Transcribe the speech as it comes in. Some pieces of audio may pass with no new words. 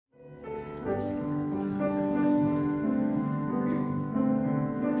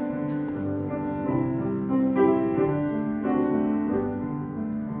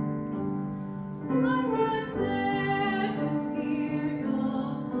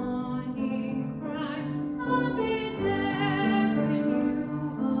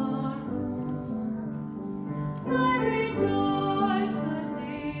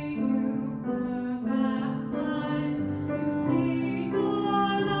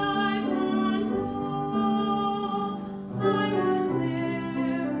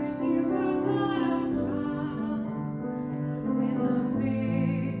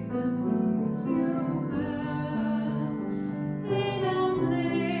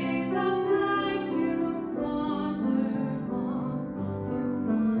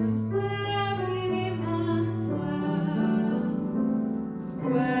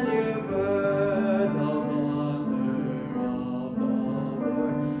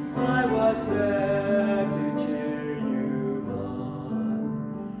was there to cheer you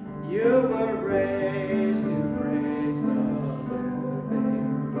on. You were raised to praise the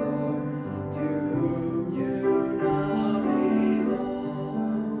living Lord, to whom you now belong.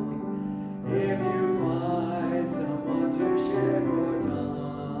 If you find someone to share your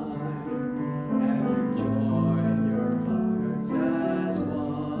time, and you join your hearts as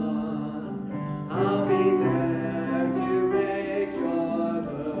one, I'll be there to make your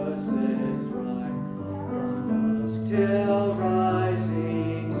verses right, from dusk till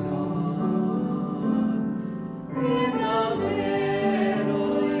rising sun. In the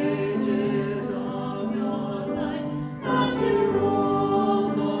middle ages of your life, not too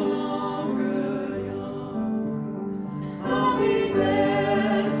old, no longer young, I'll be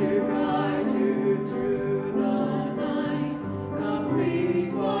there to guide you through the night, complete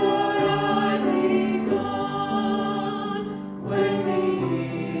what I've begun. When the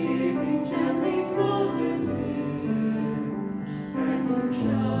evening gently closes in, and you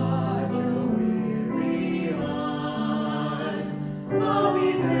shut your weary eyes, I'll be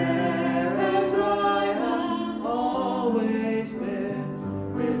there as I have always been,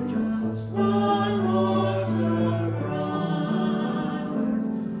 with just one more surprise.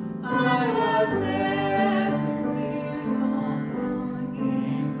 I was there to hear your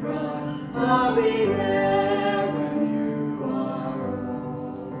longing cry. I'll be there when you are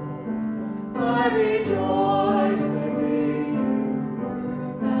old. I rejoice the day you were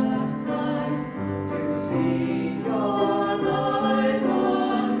baptized, to see your life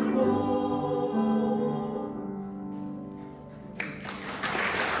unfold.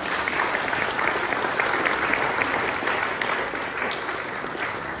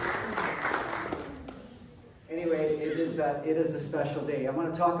 Anyway, it is a special day. I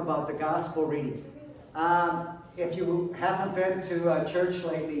want to talk about the gospel reading. If you haven't been to church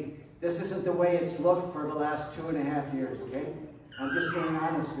lately, this isn't the way it's looked for the last 2.5 years, okay? I'm just being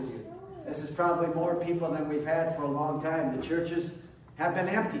honest with you. This is probably more people than we've had for a long time. The churches have been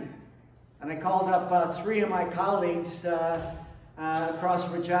empty. And I called up 3 of my colleagues across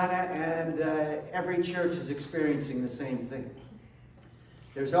Regina, and every church is experiencing the same thing.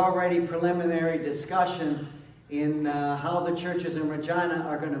 There's already preliminary discussion in how the churches in Regina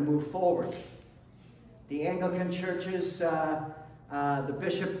are going to move forward. The Anglican churches, the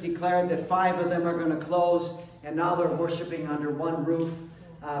bishop declared that 5 of them are going to close, and now they're worshiping under one roof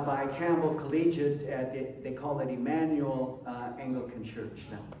by Campbell Collegiate. They call it Emmanuel Anglican Church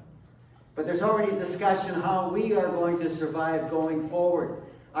now. But there's already discussion how we are going to survive going forward.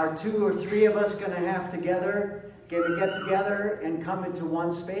 Are 2 or 3 of us going to get together and come into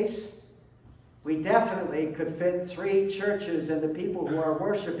one space? We definitely could fit 3 churches and the people who are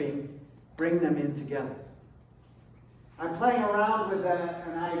worshiping, bring them in together. I'm playing around with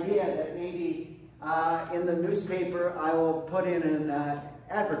an idea that maybe in the newspaper I will put in an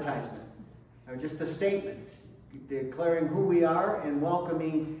advertisement, or just a statement declaring who we are and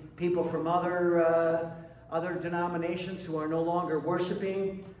welcoming people from other denominations who are no longer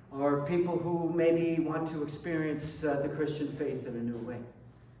worshiping, or people who maybe want to experience the Christian faith in a new way.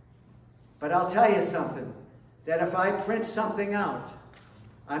 But I'll tell you something, that if I print something out,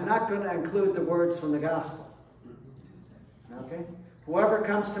 I'm not going to include the words from the gospel. Okay? Whoever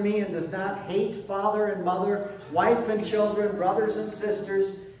comes to me and does not hate father and mother, wife and children, brothers and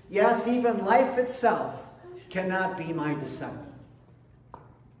sisters, yes, even life itself, cannot be my disciple.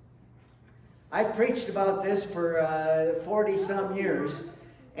 I've preached about this for 40-some years,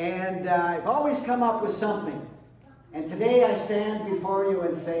 and I've always come up with something. And today I stand before you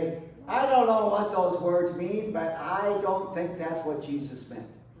and say, I don't know what those words mean, but I don't think that's what Jesus meant.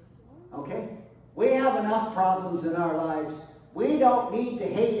 Okay? We have enough problems in our lives. We don't need to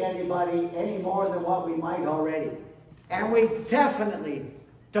hate anybody any more than what we might already. And we definitely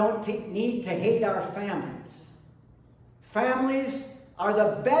don't need to hate our families. Families are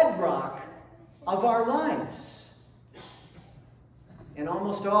the bedrock of our lives. In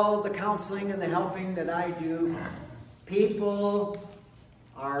almost all of the counseling and the helping that I do, people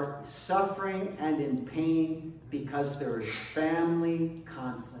are suffering and in pain because there is family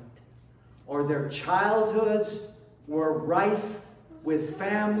conflict, or their childhoods were rife with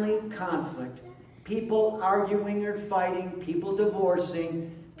family conflict. People arguing or fighting, people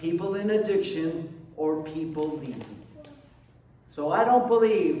divorcing, people in addiction, or people leaving. So I don't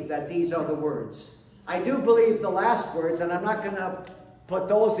believe that these are the words. I do believe the last words, and I'm not going to put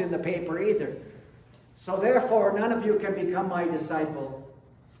those in the paper either. So therefore, none of you can become my disciple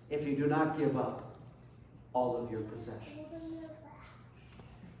if you do not give up all of your possessions.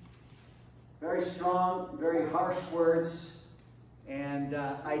 Very strong, very harsh words, And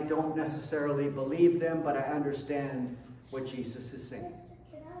I don't necessarily believe them, but I understand what Jesus is saying.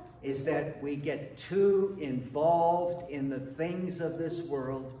 Is that we get too involved in the things of this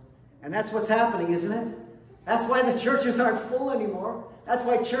world. And that's what's happening, isn't it? That's why the churches aren't full anymore. That's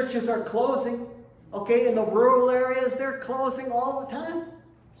why churches are closing. Okay, in the rural areas, they're closing all the time.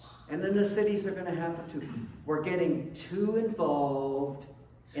 And in the cities, they're going to happen too. We're getting too involved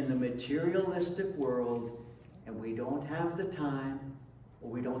in the materialistic world, and we don't have the time, or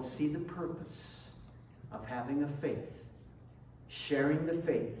we don't see the purpose of having a faith, sharing the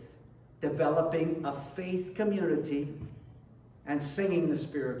faith, developing a faith community, and singing the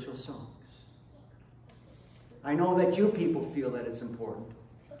spiritual songs. I know that you people feel that it's important.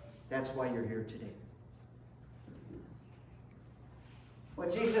 That's why you're here today.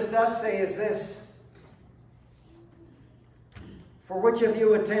 What Jesus does say is this: for which of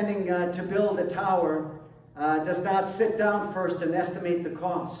you attending to build a tower does not sit down first and estimate the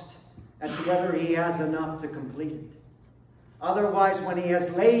cost as to whether he has enough to complete it? Otherwise, when he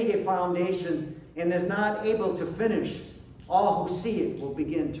has laid a foundation and is not able to finish, all who see it will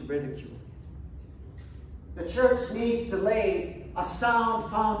begin to ridicule. The church needs to lay a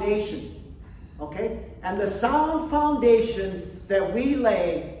sound foundation, okay? And the sound foundation that we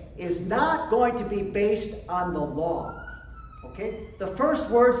lay is not going to be based on the law, okay? The first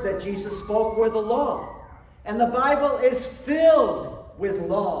words that Jesus spoke were the law. And the Bible is filled with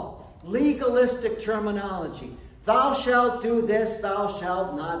law, legalistic terminology. Thou shalt do this, thou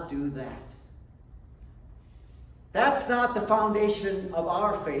shalt not do that. That's not the foundation of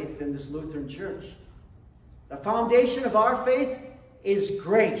our faith in this Lutheran church. The foundation of our faith is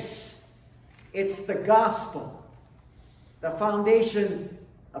grace. It's the gospel. The foundation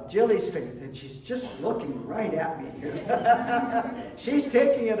of Jilly's faith, and she's just looking right at me here. She's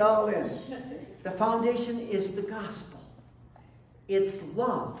taking it all in. The foundation is the gospel. It's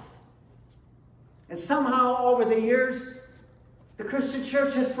love. And somehow over the years, the Christian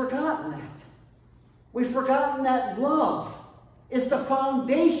church has forgotten that. We've forgotten that love is the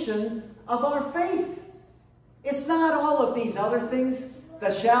foundation of our faith. It's not all of these other things,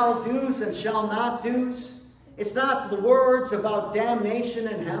 the shall do's and shall not do's. It's not the words about damnation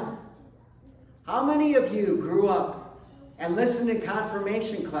and hell. How many of you grew up and listened in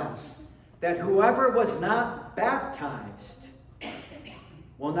confirmation class that whoever was not baptized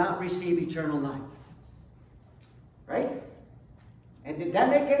will not receive eternal life? Right? And did that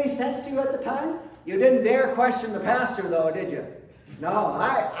make any sense to you at the time? You didn't dare question the pastor, though, did you? No,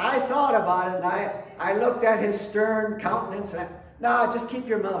 I thought about it, and I looked at his stern countenance, and no, just keep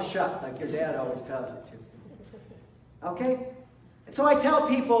your mouth shut, like your dad always tells you to. Okay? And so I tell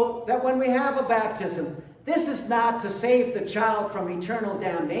people that when we have a baptism, this is not to save the child from eternal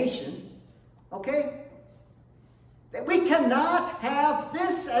damnation. Okay? That we cannot have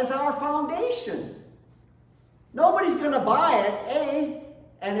this as our foundation. Nobody's going to buy it, A,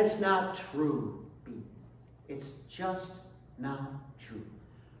 and it's not true, B. It's just not true.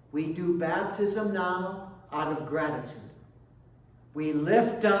 We do baptism now out of gratitude. We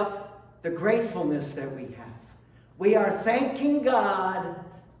lift up the gratefulness that we have. We are thanking God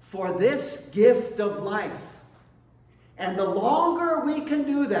for this gift of life. And the longer we can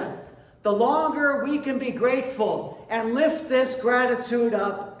do that, the longer we can be grateful and lift this gratitude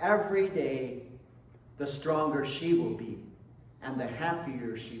up every day, the stronger she will be and the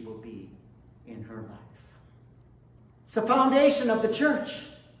happier she will be in her life. It's the foundation of the church.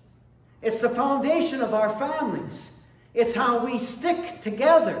 It's the foundation of our families. It's how we stick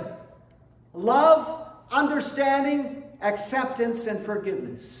together. Love, understanding, acceptance, and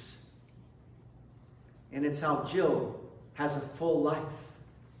forgiveness. And it's how Jill has a full life.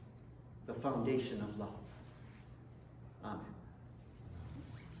 The foundation of love. Amen.